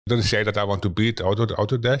Don't say that I want to beat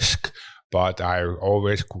Autodesk, but I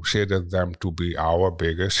always consider them to be our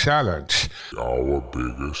biggest challenge.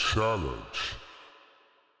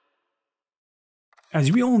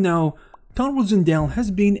 As we all know, Ton Roosendaal has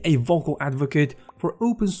been a vocal advocate for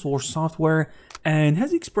open source software and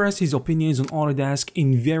has expressed his opinions on Autodesk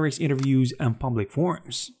in various interviews and public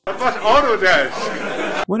forums. That was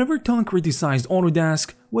Autodesk! Whenever Ton criticized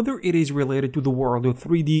Autodesk, whether it is related to the world of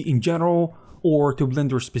 3D in general or to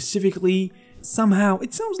Blender specifically, somehow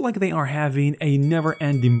it sounds like they are having a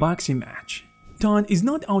never-ending boxing match. Ton is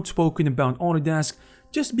not outspoken about Autodesk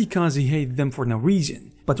just because he hates them for no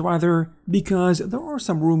reason, but rather because there are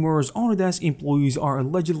some rumors Autodesk employees are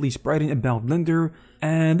allegedly spreading about Blender,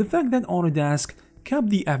 and the fact that Autodesk kept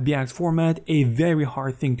the FBX format a very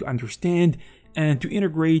hard thing to understand and to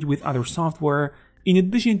integrate with other software in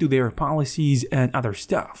addition to their policies and other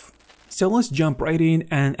stuff. So let's jump right in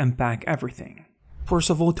and unpack everything. First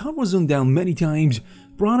of all, Ton Roosendaal many times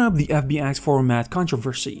brought up the FBX format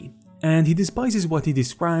controversy, and he despises what he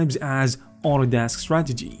describes as Autodesk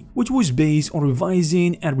strategy, which was based on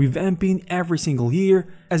revising and revamping every single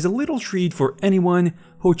year as a little treat for anyone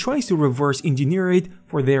who tries to reverse engineer it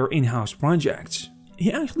for their in-house projects.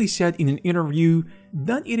 He actually said in an interview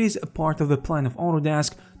that it is a part of the plan of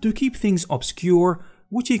Autodesk to keep things obscure,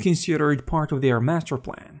 which he considered part of their master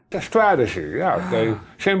plan. The strategy, yeah, they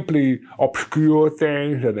simply obscure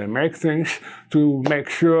things and they make things to make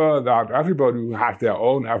sure that everybody who has their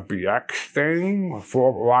own FBX thing,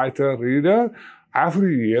 for writer, reader,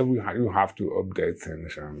 every year you have to update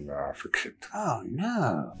things and fix it. Oh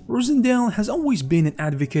no. Roosendaal has always been an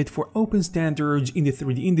advocate for open standards in the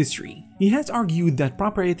 3D industry. He has argued that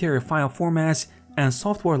proprietary file formats and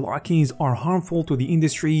software lock-ins are harmful to the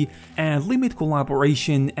industry and limit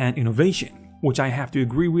collaboration and innovation, which I have to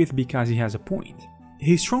agree with because he has a point.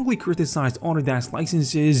 He strongly criticized Autodesk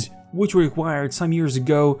licenses, which required some years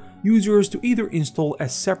ago users to either install a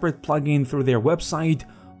separate plugin through their website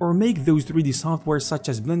or make those 3D software such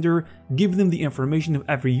as Blender give them the information of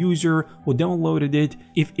every user who downloaded it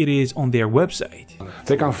if it is on their website.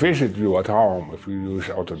 They can visit you at home if you use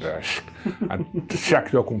Autodesk and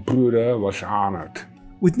check your computer was on it.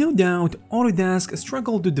 With no doubt, Autodesk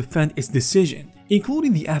struggled to defend its decision,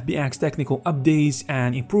 including the FBX technical updates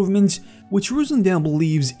and improvements, which Roosendaal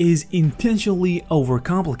believes is intentionally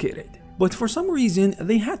overcomplicated. But for some reason,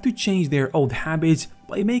 they had to change their old habits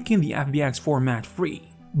by making the FBX format free.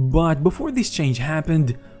 But before this change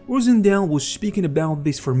happened, Roosendaal was speaking about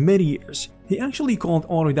this for many years. He actually called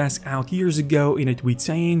Autodesk out years ago in a tweet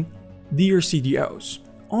saying, "Dear CTOs,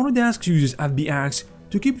 Autodesk uses FBX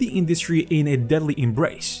to keep the industry in a deadly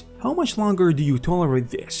embrace. How much longer do you tolerate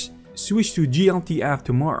this? Switch to GLTF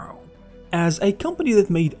tomorrow." As a company that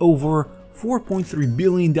made over $4.3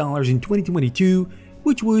 billion in 2022,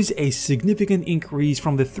 which was a significant increase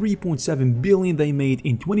from the $3.7 billion they made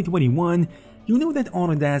in 2021, you know that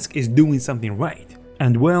Autodesk is doing something right.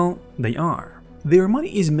 And well, they are. Their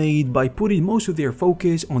money is made by putting most of their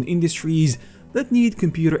focus on industries that need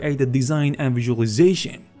computer-aided design and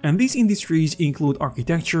visualization. And these industries include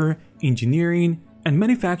architecture, engineering, and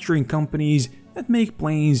manufacturing companies that make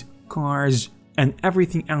planes, cars, and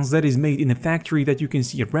everything else that is made in a factory that you can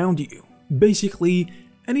see around you. Basically,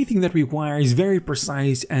 anything that requires very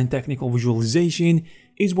precise and technical visualization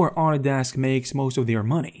is where Autodesk makes most of their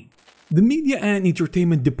money. The media and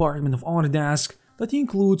entertainment department of Autodesk, that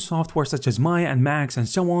includes software such as Maya and Max and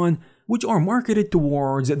so on, which are marketed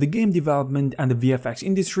towards the game development and the VFX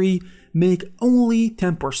industry, make only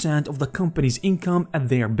 10% of the company's income at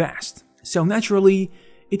their best. So naturally,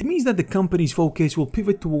 it means that the company's focus will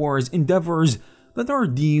pivot towards endeavors that are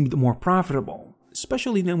deemed more profitable,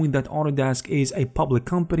 especially knowing that Autodesk is a public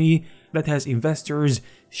company that has investors,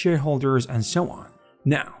 shareholders, and so on.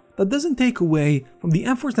 Now, that doesn't take away from the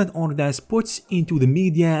efforts that Autodesk puts into the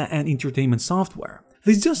media and entertainment software.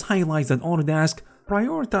 This just highlights that Autodesk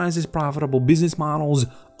prioritizes profitable business models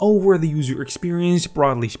over the user experience,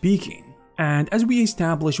 broadly speaking. And as we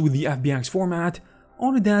established with the FBX format,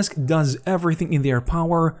 Autodesk does everything in their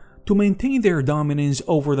power to maintain their dominance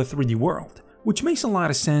over the 3D world, which makes a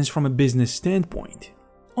lot of sense from a business standpoint.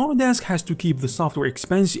 Autodesk has to keep the software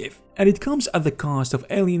expensive, and it comes at the cost of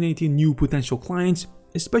alienating new potential clients,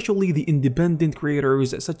 especially the independent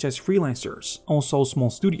creators such as freelancers, also small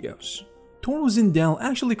studios. Ton Roosendaal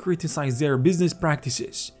actually criticized their business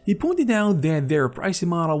practices. He pointed out that their pricing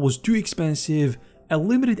model was too expensive and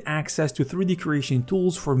limited access to 3D creation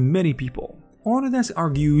tools for many people. Autodesk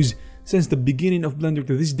argues, since the beginning of Blender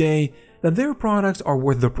to this day, that their products are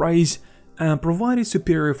worth the price and provided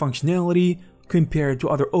superior functionality compared to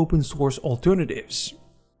other open source alternatives.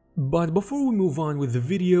 But before we move on with the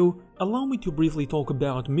video, allow me to briefly talk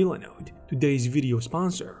about Milanote, today's video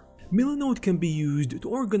sponsor. Milanote can be used to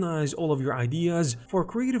organize all of your ideas for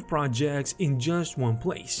creative projects in just one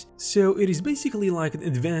place. So it is basically like an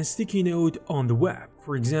advanced sticky note on the web.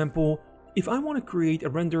 For example, if I want to create a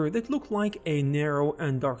render that looks like a narrow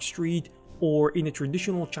and dark street or in a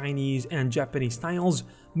traditional Chinese and Japanese styles,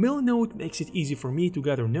 Milanote makes it easy for me to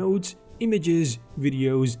gather notes, images,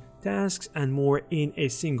 videos, tasks, and more in a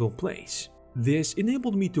single place. This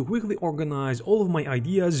enabled me to quickly organize all of my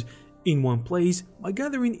ideas in one place by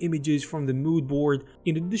gathering images from the mood board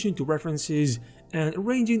in addition to references and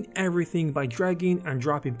arranging everything by dragging and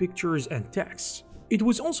dropping pictures and texts. It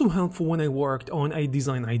was also helpful when I worked on a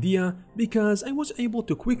design idea because I was able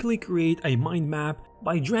to quickly create a mind map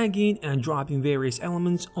by dragging and dropping various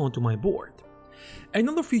elements onto my board.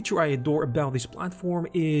 Another feature I adore about this platform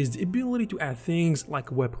is the ability to add things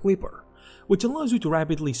like Web Clipper, which allows you to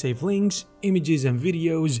rapidly save links, images and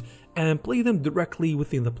videos and play them directly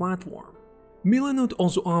within the platform. Milanote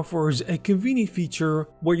also offers a convenient feature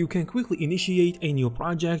where you can quickly initiate a new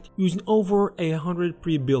project using over 100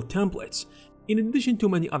 pre-built templates, in addition to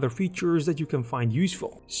many other features that you can find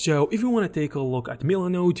useful. So if you want to take a look at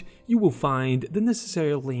Milanote, you will find the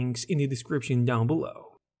necessary links in the description down below.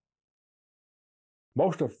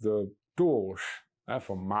 Most of the tools,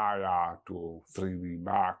 from Maya to 3D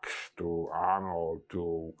Max to Arnold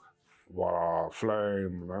to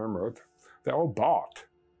Flame, remember, they're all bought.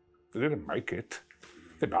 They didn't make it.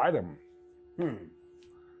 They buy them. And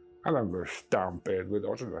then they stamp it with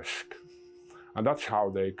Autodesk. And that's how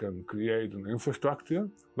they can create an infrastructure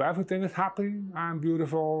where everything is happy and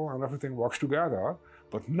beautiful and everything works together,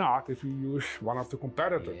 but not if you use one of the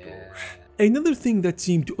competitor tools. Another thing that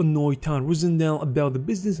seemed to annoy Ton Roosendaal about the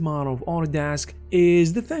business model of Autodesk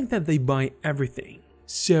is the fact that they buy everything.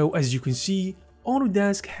 So as you can see,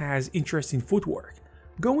 Autodesk has interesting footwork,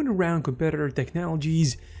 going around competitor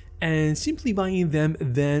technologies and simply buying them,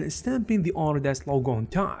 then stamping the Autodesk logo on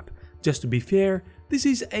top. Just to be fair, this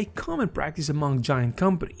is a common practice among giant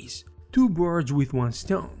companies. Two birds with one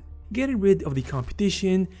stone, getting rid of the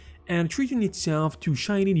competition and treating itself to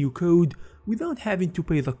shiny new code without having to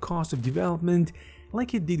pay the cost of development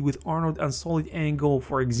like it did with Arnold and Solid Angle,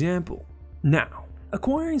 for example. Now,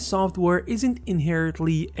 acquiring software isn't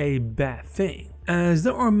inherently a bad thing, as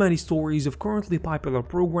there are many stories of currently popular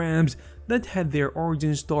programs that had their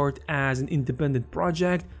origin start as an independent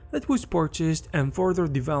project that was purchased and further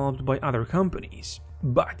developed by other companies.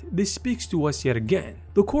 But this speaks to us yet again.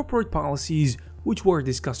 The corporate policies, which were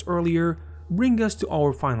discussed earlier, bring us to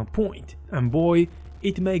our final point, and boy,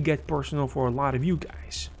 it may get personal for a lot of you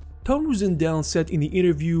guys. Ton Roosendaal said in the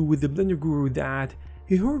interview with the Blender Guru that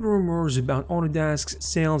he heard rumors about Autodesk's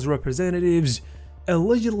sales representatives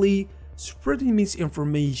allegedly spreading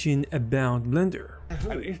misinformation about Blender.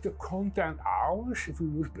 And is the content ours if we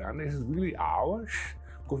use Blender? Is it really ours?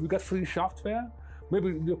 Because we get free software?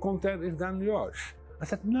 Maybe the content is then yours. I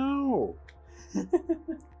said, no.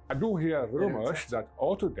 I do hear rumors that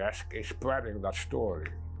Autodesk is spreading that story.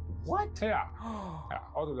 What? Yeah.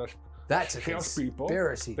 Autodesk That's a salespeople,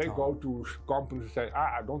 conspiracy. they go to companies and say,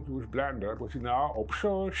 I don't use Blender, but op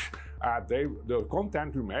source, the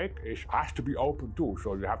content you make has to be open too,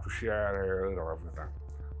 so you have to share it or everything.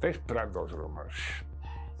 They spread those rumors.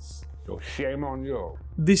 So shame on you.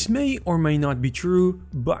 This may or may not be true,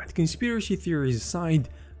 but conspiracy theories aside,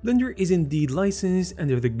 Blender is indeed licensed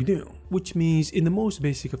under the GNU, which means in the most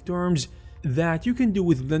basic of terms that you can do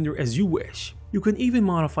with Blender as you wish. You can even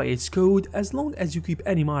modify its code as long as you keep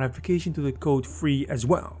any modification to the code free as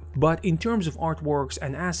well. But in terms of artworks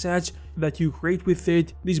and assets that you create with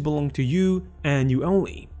it, these belong to you and you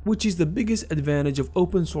only, which is the biggest advantage of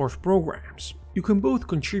open source programs. You can both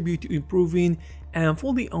contribute to improving and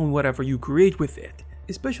fully own whatever you create with it,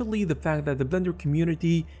 especially the fact that the Blender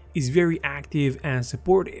community is very active and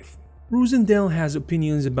supportive. Roosendaal has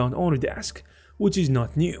opinions about Autodesk, which is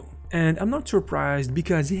not new, and I'm not surprised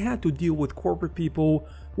because he had to deal with corporate people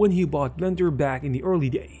when he bought Blender back in the early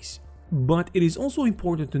days. But it is also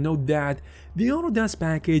important to note that the Autodesk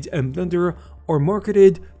package and Blender are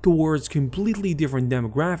marketed towards completely different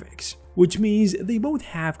demographics, which means they both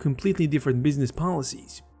have completely different business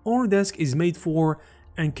policies. Autodesk is made for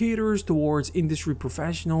and caters towards industry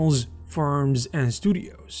professionals, firms, and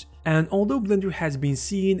studios. And although Blender has been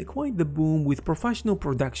seeing quite the boom with professional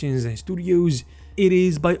productions and studios, it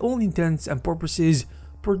is by all intents and purposes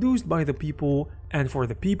produced by the people and for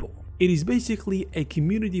the people. It is basically a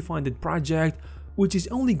community-funded project which is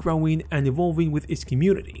only growing and evolving with its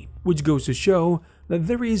community, which goes to show that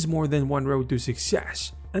there is more than one road to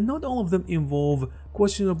success, and not all of them involve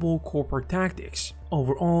questionable corporate tactics.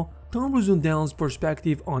 Overall, Ton Roosendaal's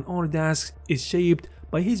perspective on Autodesk is shaped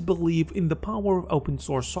by his belief in the power of open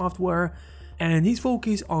source software and his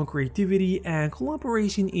focus on creativity and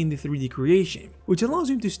collaboration in the 3D creation, which allows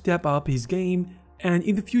him to step up his game, and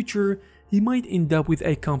in the future, he might end up with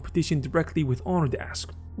a competition directly with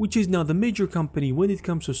Autodesk, which is now the major company when it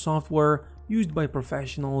comes to software used by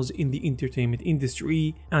professionals in the entertainment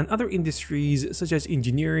industry and other industries such as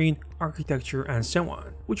engineering, architecture, and so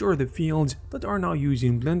on, which are the fields that are now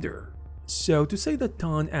using Blender. So to say that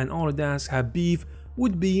Ton and Autodesk have beef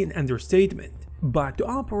would be an understatement, but to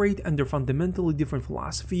operate under fundamentally different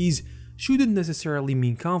philosophies shouldn't necessarily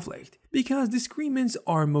mean conflict, because disagreements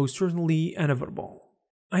are most certainly inevitable.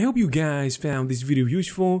 I hope you guys found this video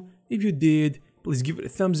useful. If you did, please give it a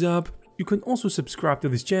thumbs up. You can also subscribe to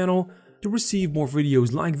this channel to receive more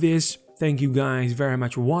videos like this. Thank you guys very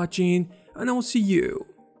much for watching, and I will see you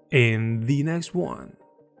in the next one.